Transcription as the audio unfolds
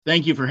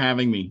Thank you for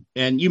having me.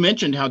 And you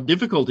mentioned how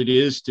difficult it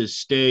is to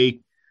stay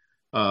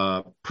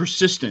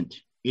persistent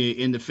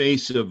in the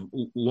face of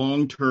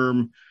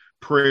long-term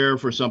prayer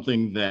for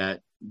something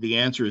that the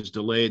answer is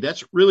delayed.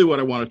 That's really what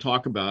I want to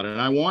talk about.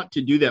 And I want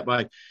to do that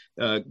by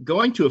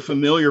going to a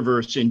familiar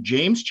verse in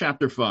James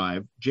chapter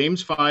 5,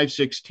 James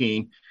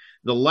 5:16.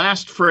 The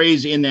last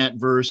phrase in that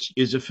verse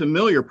is a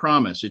familiar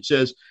promise. It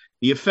says,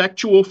 the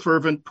effectual,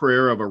 fervent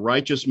prayer of a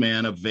righteous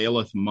man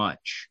availeth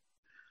much.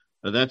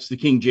 That's the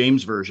King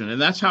James Version.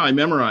 And that's how I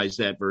memorize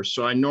that verse.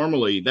 So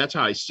that's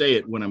how I say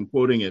it when I'm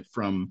quoting it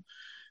from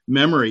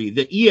memory.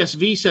 The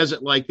ESV says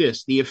it like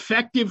this: the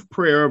effective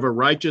prayer of a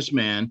righteous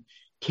man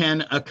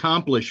can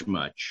accomplish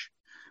much,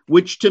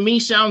 which to me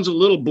sounds a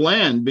little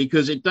bland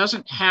because it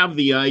doesn't have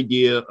the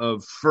idea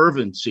of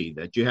fervency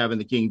that you have in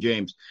the King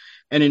James.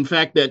 And in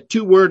fact, that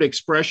two-word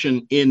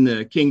expression in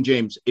the King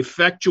James,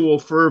 effectual,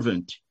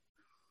 fervent,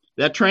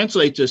 that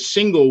translates a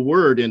single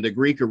word in the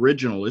Greek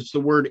original. It's the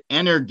word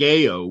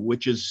energeo,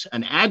 which is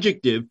an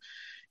adjective,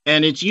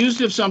 and it's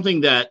used of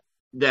something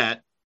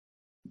that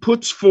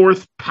puts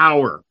forth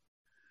power.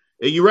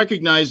 You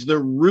recognize the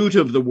root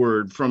of the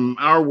word from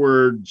our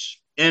words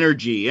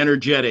energy,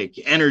 energetic,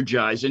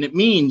 energize, and it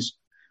means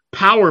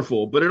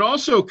powerful, but it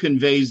also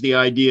conveys the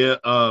idea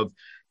of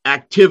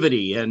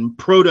activity and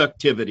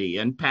productivity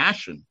and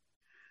passion.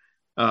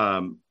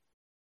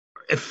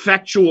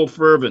 Effectual,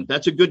 fervent,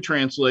 that's a good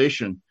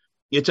translation.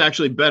 It's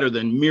actually better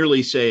than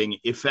merely saying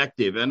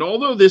effective. And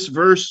although this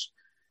verse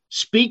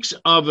speaks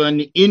of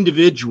an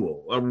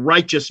individual, a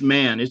righteous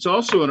man, it's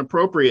also an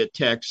appropriate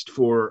text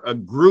for a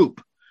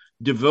group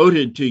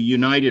devoted to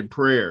united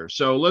prayer.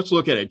 So let's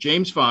look at it.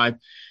 James 5.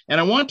 And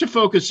I want to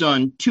focus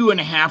on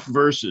 2.5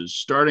 verses,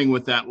 starting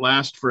with that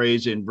last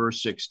phrase in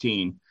verse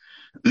 16.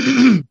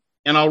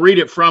 And I'll read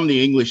it from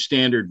the English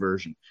Standard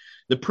Version.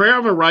 The prayer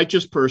of a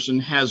righteous person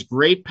has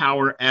great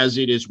power as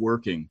it is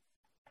working.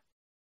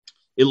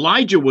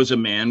 Elijah was a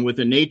man with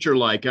a nature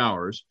like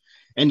ours,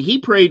 and he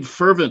prayed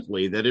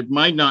fervently that it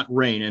might not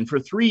rain. And for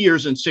 3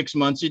 years and 6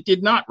 months, it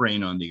did not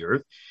rain on the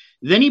earth.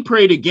 Then he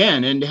prayed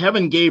again, and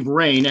heaven gave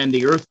rain, and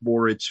the earth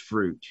bore its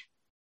fruit.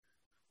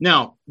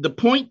 Now, the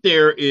point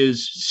there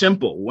is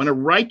simple. When a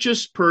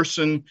righteous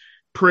person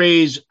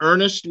prays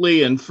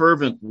earnestly and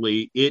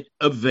fervently, it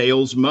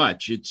avails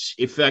much. It's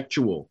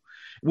effectual,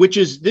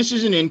 this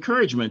is an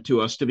encouragement to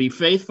us to be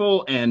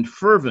faithful and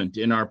fervent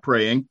in our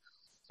praying.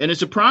 And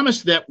it's a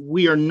promise that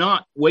we are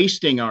not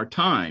wasting our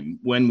time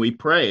when we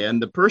pray.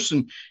 And the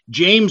person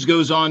James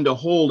goes on to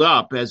hold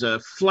up as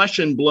a flesh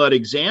and blood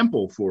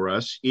example for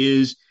us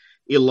is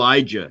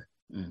Elijah.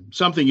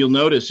 Something you'll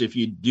notice if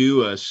you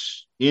do an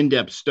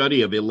in-depth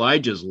study of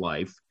Elijah's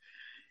life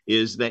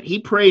is that he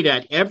prayed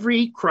at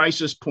every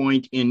crisis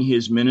point in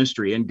his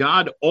ministry, and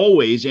God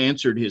always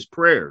answered his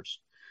prayers.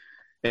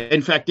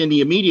 In fact, in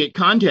the immediate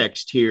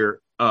context here,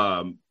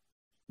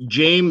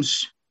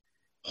 James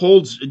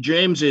he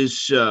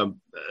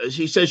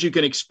says you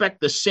can expect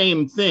the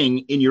same thing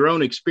in your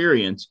own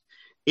experience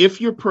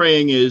if your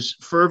praying is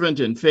fervent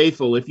and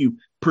faithful, if you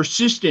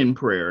persist in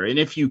prayer, and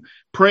if you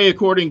pray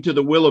according to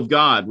the will of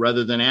God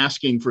rather than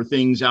asking for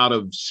things out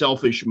of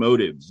selfish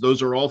motives.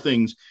 Those are all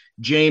things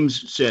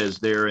James says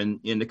there in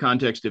the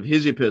context of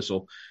his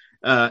epistle.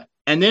 And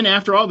then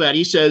after all that,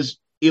 he says,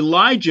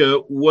 Elijah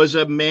was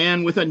a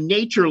man with a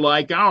nature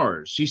like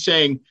ours. He's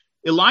saying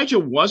Elijah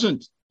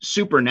wasn't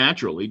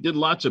supernatural. He did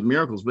lots of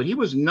miracles, but he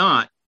was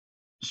not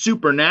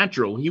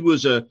supernatural. He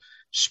was a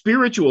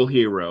spiritual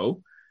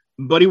hero,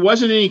 but he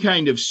wasn't any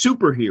kind of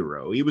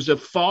superhero. He was a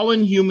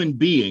fallen human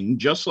being,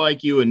 just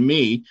like you and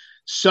me,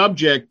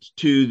 subject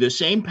to the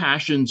same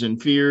passions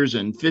and fears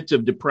and fits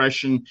of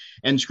depression.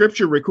 And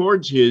Scripture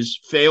records his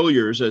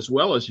failures as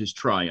well as his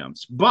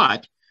triumphs.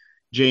 But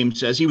James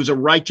says he was a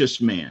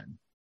righteous man,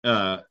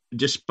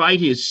 despite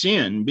his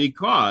sin,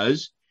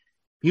 because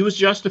he was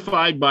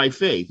justified by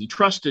faith. He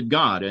trusted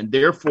God, and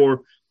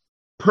therefore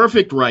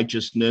perfect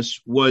righteousness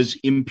was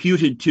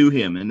imputed to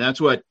him. And that's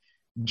what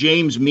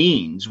James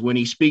means when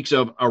he speaks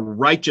of a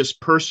righteous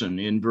person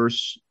in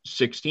verse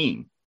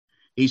 16.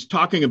 He's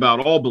talking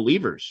about all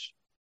believers,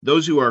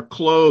 those who are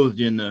clothed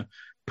in the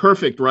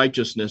perfect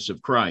righteousness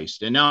of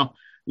Christ. And now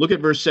look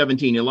at verse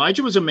 17.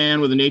 Elijah was a man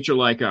with a nature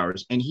like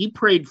ours, and he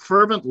prayed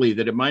fervently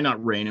that it might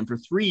not rain. And for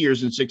 3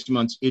 years and 6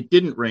 months, it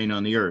didn't rain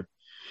on the earth.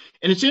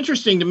 And it's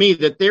interesting to me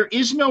that there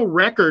is no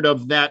record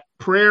of that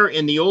prayer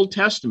in the Old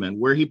Testament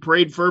where he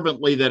prayed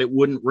fervently that it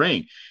wouldn't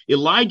rain.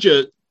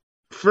 Elijah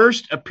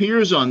first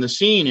appears on the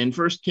scene in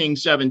 1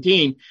 Kings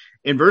 17.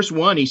 In verse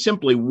 1, he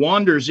simply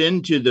wanders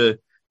into the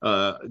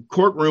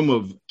courtroom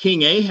of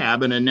King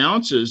Ahab and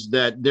announces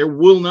that there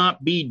will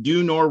not be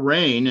dew nor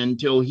rain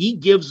until he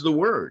gives the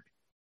word.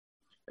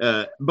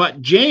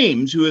 But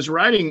James, who is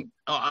writing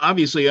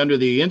obviously under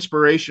the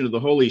inspiration of the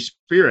Holy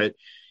Spirit,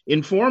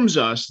 informs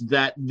us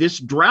that this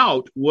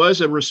drought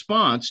was a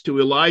response to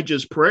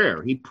Elijah's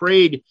prayer. He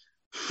prayed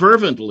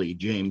fervently,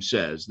 James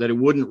says, that it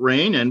wouldn't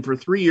rain, and for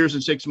 3 years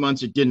and 6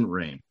 months, it didn't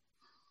rain.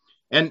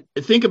 And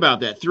think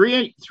about that,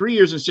 3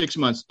 years and 6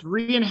 months,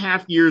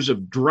 3.5 years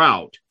of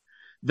drought.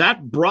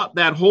 that brought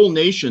that whole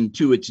nation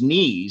to its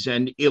knees,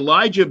 and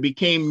Elijah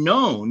became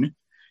known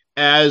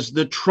as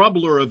the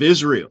troubler of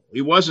Israel.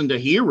 He wasn't a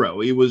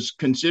hero. He was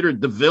considered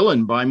the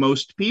villain by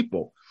most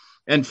people.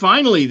 And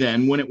finally,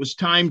 then, when it was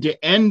time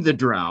to end the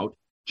drought,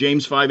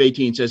 James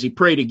 5:18 says he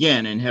prayed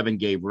again and heaven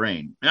gave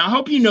rain. And I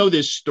hope you know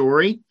this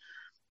story.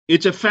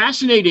 It's a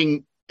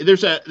fascinating,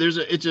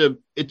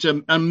 it's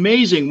an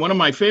amazing, one of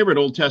my favorite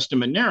Old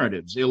Testament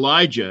narratives,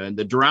 Elijah and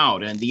the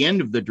drought and the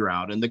end of the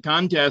drought and the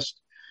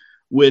contest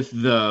with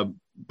the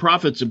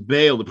prophets of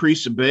Baal, the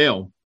priests of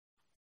Baal,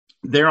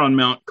 there on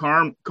Mount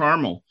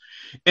Carmel.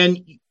 And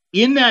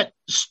in that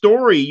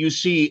story, you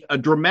see a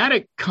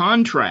dramatic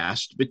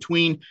contrast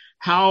between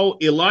how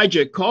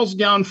Elijah calls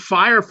down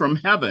fire from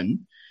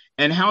heaven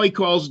and how he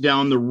calls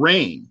down the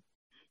rain.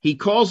 He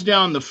calls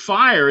down the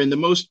fire in the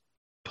most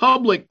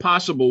public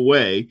possible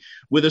way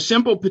with a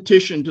simple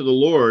petition to the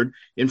Lord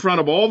in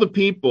front of all the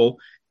people.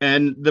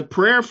 And the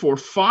prayer for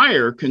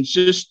fire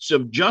consists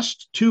of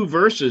just 2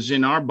 verses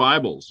in our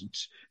Bibles.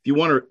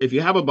 If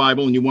you have a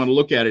Bible and you want to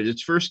look at it,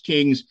 it's 1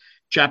 Kings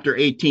chapter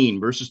 18,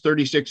 verses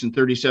 36 and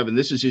 37.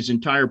 This is his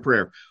entire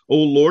prayer. O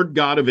Lord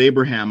God of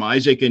Abraham,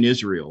 Isaac, and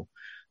Israel,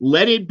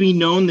 let it be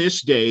known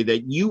this day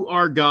that you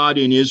are God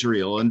in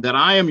Israel, and that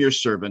I am your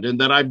servant, and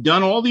that I've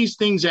done all these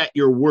things at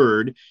your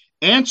word.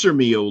 Answer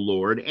me, O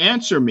Lord,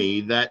 answer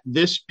me, that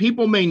this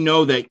people may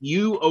know that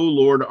you, O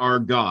Lord, are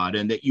God,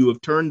 and that you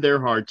have turned their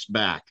hearts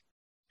back.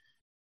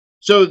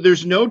 So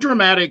there's no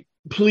dramatic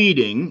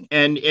pleading.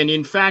 And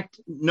in fact,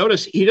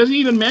 notice he doesn't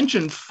even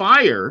mention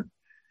fire.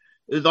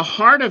 The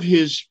heart of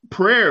his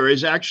prayer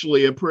is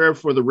actually a prayer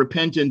for the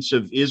repentance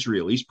of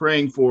Israel. He's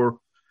praying for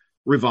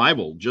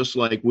revival, just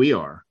like we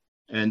are.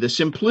 And the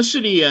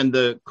simplicity and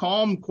the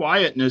calm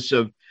quietness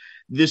of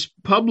this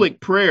public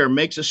prayer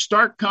makes a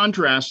stark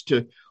contrast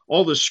to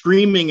all the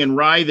screaming and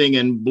writhing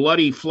and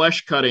bloody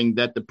flesh cutting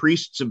that the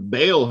priests of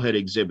Baal had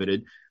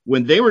exhibited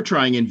when they were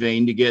trying in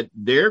vain to get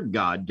their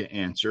God to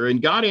answer.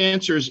 And God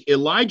answers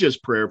Elijah's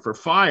prayer for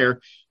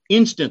fire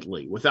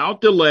instantly,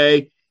 without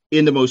delay,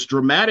 in the most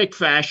dramatic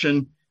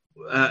fashion,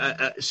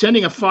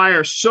 sending a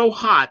fire so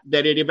hot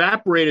that it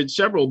evaporated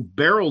several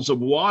barrels of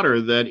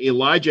water that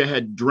Elijah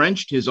had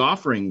drenched his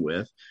offering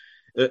with.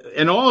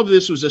 And all of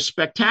this was a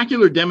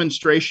spectacular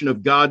demonstration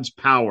of God's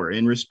power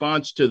in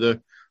response to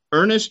the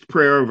earnest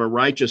prayer of a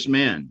righteous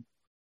man.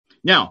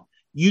 Now,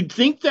 you'd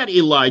think that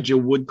Elijah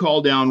would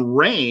call down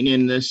rain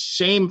in the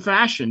same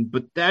fashion,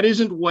 but that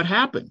isn't what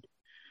happened.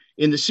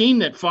 In the scene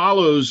that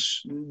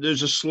follows,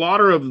 there's a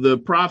slaughter of the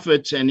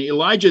prophets, and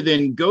Elijah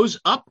then goes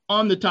up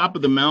on the top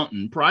of the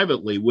mountain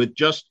privately with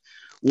just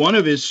one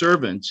of his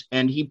servants,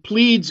 and he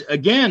pleads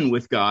again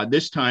with God,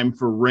 this time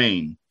for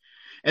rain.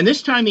 And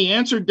this time the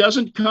answer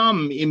doesn't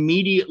come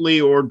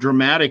immediately or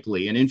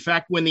dramatically. And in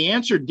fact, when the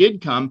answer did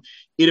come,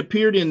 it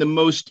appeared in the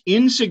most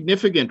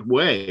insignificant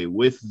way,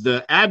 with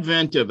the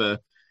advent of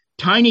a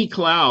tiny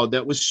cloud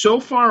that was so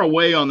far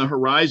away on the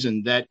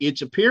horizon that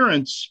its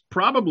appearance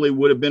probably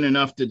would have been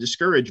enough to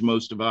discourage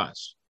most of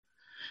us.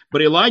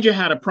 But Elijah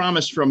had a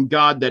promise from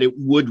God that it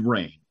would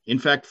rain. In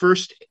fact,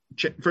 First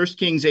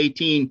Kings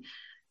 18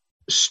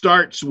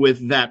 starts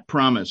with that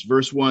promise.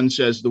 Verse 1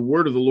 says, the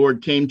word of the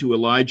Lord came to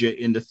Elijah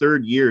in the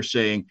 3rd year,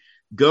 saying,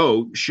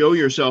 go, show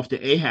yourself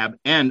to Ahab,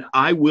 and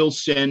I will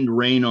send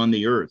rain on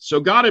the earth. So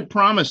God had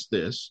promised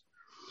this.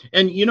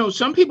 And,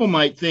 some people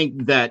might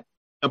think that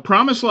a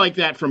promise like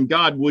that from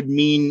God would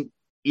mean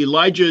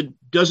Elijah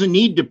doesn't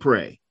need to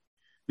pray,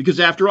 because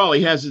after all,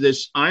 he has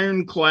this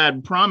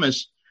ironclad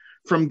promise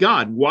from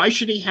God. Why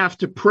should he have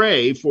to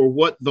pray for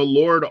what the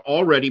Lord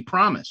already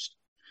promised?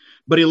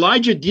 But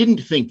Elijah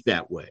didn't think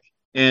that way,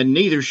 and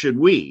neither should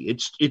we.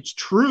 It's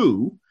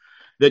true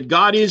that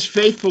God is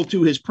faithful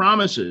to his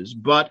promises,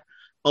 but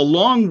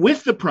along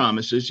with the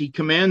promises, he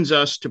commands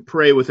us to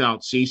pray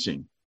without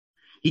ceasing.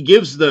 He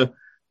gives the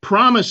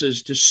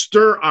promises to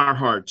stir our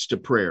hearts to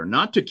prayer,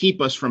 not to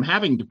keep us from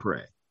having to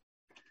pray.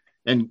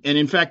 And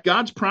in fact,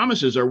 God's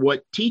promises are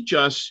what teach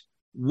us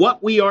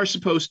what we are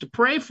supposed to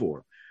pray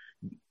for.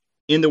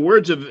 In the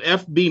words of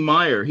F.B.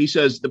 Meyer, he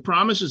says, the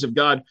promises of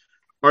God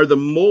are the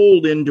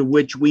mold into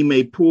which we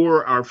may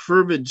pour our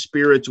fervid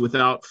spirits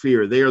without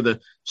fear. They are the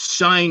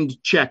signed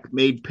check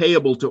made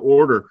payable to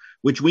order,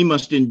 which we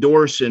must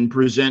endorse and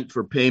present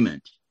for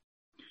payment.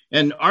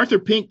 And Arthur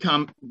Pink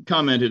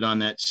commented on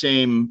that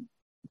same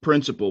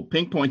principle.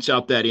 Pink points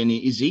out that in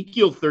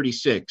Ezekiel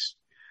 36,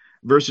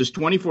 verses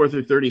 24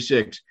 through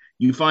 36,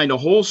 you find a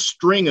whole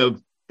string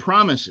of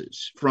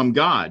promises from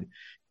God.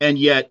 And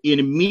yet, in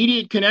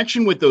immediate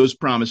connection with those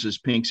promises,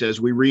 Pink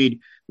says, we read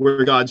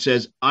where God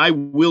says, I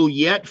will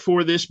yet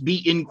for this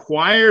be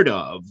inquired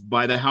of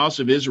by the house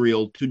of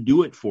Israel to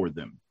do it for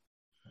them.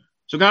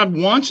 So God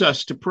wants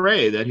us to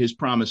pray that his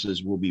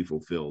promises will be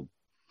fulfilled.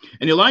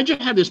 And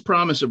Elijah had this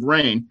promise of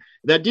rain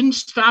that didn't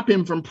stop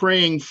him from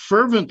praying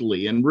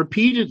fervently and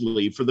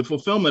repeatedly for the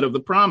fulfillment of the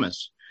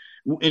promise.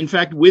 In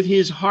fact, with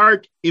his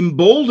heart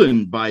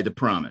emboldened by the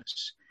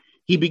promise,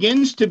 He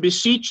begins to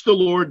beseech the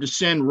Lord to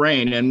send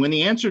rain. And when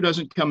the answer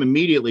doesn't come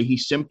immediately, he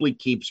simply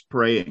keeps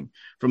praying.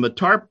 From the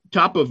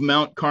top of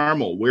Mount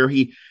Carmel, where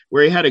he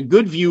had a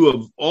good view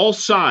of all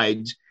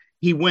sides,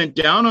 he went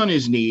down on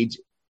his knees,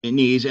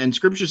 and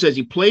Scripture says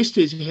he placed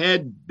his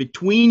head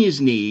between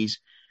his knees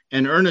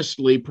and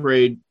earnestly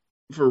prayed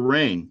for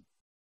rain.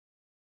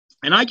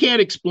 And I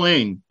can't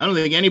explain, I don't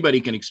think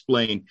anybody can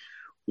explain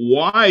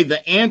why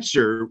the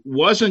answer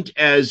wasn't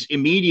as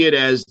immediate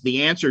as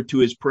the answer to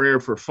his prayer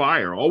for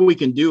fire. All we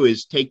can do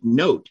is take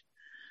note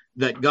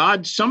that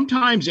God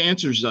sometimes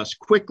answers us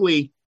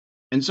quickly,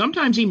 and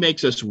sometimes he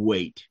makes us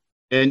wait.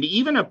 And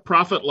even a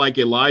prophet like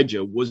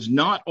Elijah was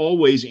not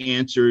always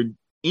answered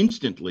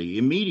instantly,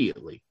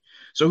 immediately.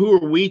 So who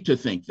are we to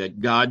think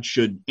that God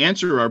should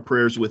answer our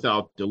prayers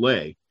without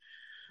delay?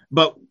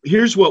 But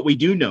here's what we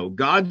do know.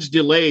 God's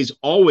delays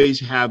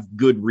always have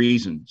good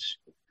reasons.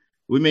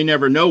 We may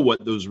never know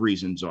what those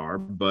reasons are,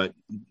 but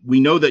we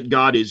know that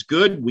God is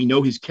good. We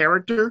know his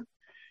character,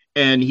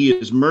 and he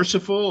is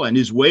merciful, and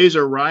his ways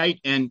are right,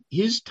 and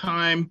his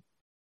time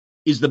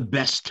is the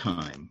best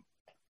time.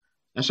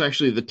 That's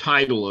actually the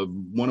title of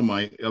one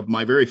of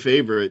my very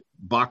favorite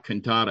Bach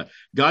cantata.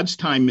 God's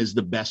time is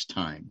the best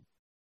time.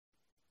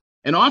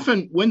 And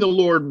often when the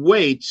Lord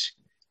waits,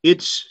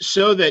 it's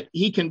so that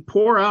he can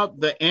pour out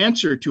the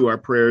answer to our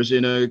prayers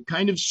in a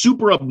kind of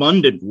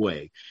superabundant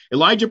way.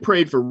 Elijah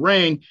prayed for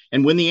rain,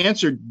 and when the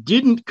answer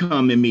didn't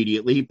come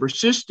immediately, he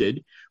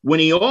persisted. When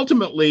he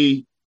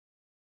ultimately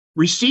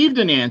received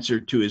an answer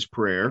to his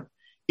prayer,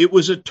 it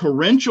was a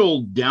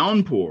torrential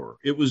downpour.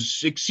 It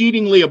was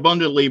exceedingly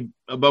abundantly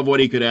above what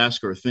he could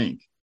ask or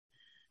think.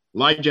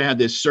 Elijah had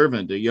this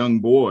servant, a young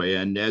boy,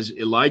 and as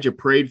Elijah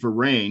prayed for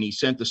rain, he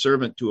sent the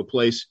servant to a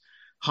place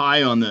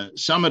high on the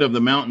summit of the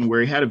mountain where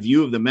he had a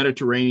view of the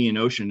Mediterranean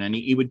Ocean. And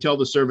he would tell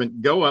the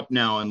servant, go up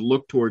now and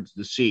look towards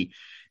the sea.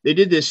 They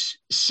did this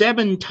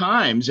 7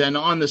 times. And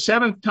on the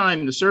 7th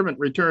time, the servant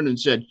returned and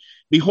said,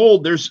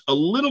 behold, there's a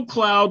little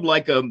cloud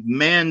like a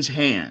man's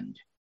hand.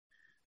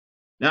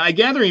 Now, I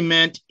gather he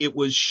meant it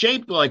was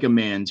shaped like a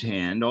man's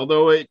hand,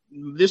 although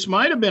this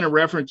might have been a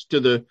reference to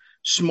the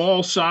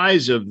small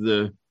size of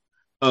the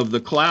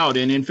cloud.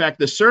 And in fact,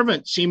 the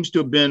servant seems to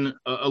have been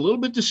a little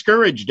bit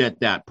discouraged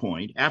at that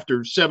point.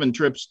 After 7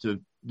 trips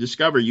to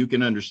discover, you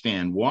can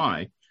understand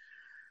why.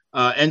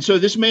 And so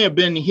this may have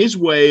been his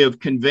way of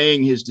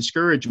conveying his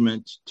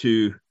discouragement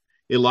to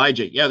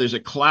Elijah. Yeah, there's a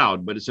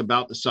cloud, but it's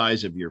about the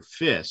size of your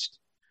fist.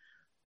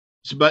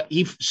 But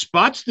he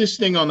spots this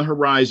thing on the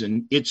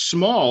horizon. It's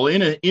small,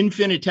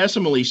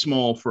 infinitesimally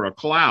small for a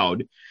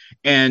cloud,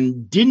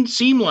 and didn't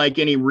seem like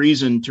any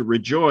reason to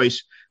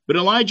rejoice. But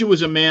Elijah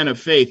was a man of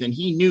faith, and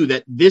he knew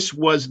that this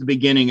was the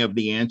beginning of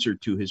the answer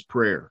to his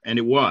prayer. And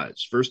it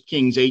was. 1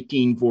 Kings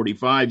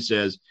 18:45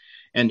 says,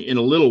 and in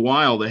a little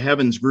while, the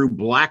heavens grew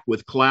black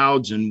with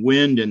clouds and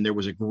wind, and there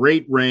was a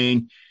great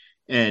rain.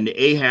 And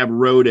Ahab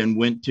rode and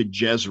went to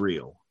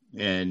Jezreel.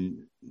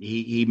 And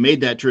he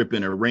made that trip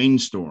in a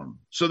rainstorm.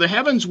 So the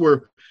heavens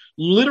were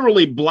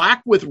literally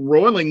black with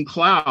roiling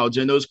clouds,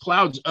 and those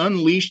clouds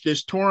unleashed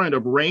this torrent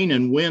of rain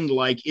and wind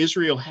like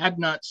Israel had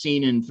not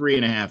seen in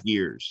 3.5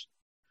 years.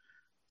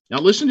 Now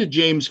listen to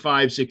James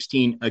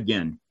 5:16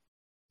 again.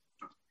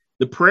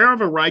 The prayer of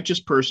a righteous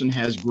person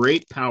has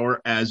great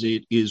power as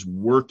it is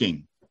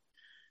working.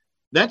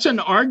 That's an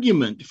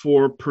argument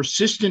for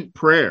persistent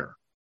prayer,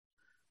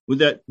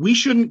 that we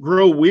shouldn't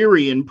grow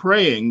weary in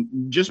praying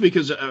just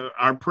because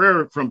our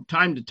prayer from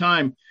time to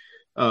time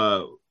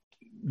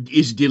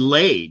is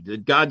delayed,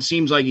 that God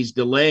seems like he's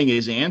delaying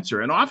his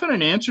answer. And often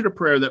an answer to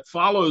prayer that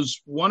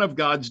follows one of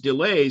God's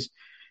delays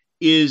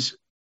is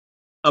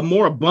a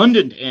more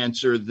abundant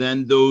answer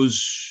than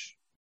those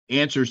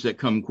answers that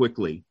come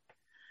quickly.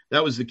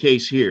 That was the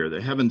case here.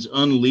 The heavens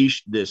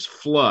unleashed this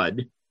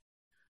flood.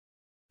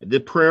 The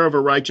prayer of a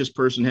righteous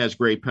person has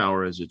great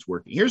power as it's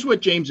working. Here's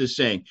what James is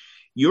saying.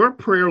 Your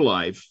prayer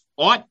life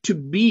ought to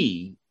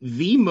be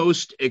the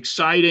most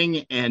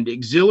exciting and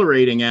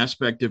exhilarating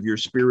aspect of your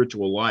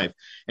spiritual life.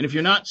 And if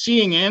you're not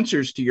seeing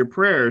answers to your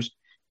prayers,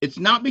 it's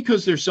not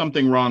because there's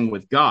something wrong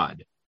with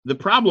God. The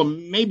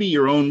problem may be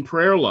your own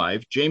prayer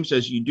life. James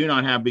says you do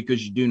not have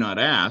because you do not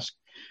ask,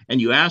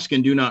 and you ask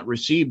and do not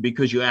receive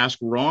because you ask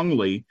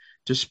wrongly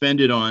to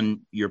spend it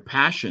on your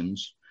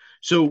passions.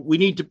 So we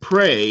need to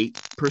pray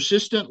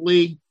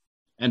persistently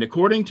and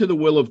according to the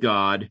will of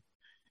God.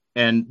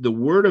 And the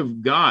word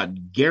of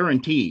God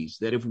guarantees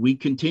that if we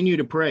continue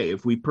to pray,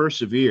 if we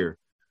persevere,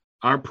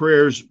 our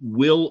prayers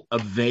will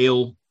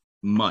avail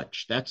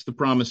much. That's the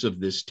promise of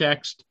this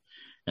text,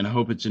 and I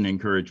hope it's an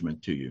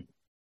encouragement to you.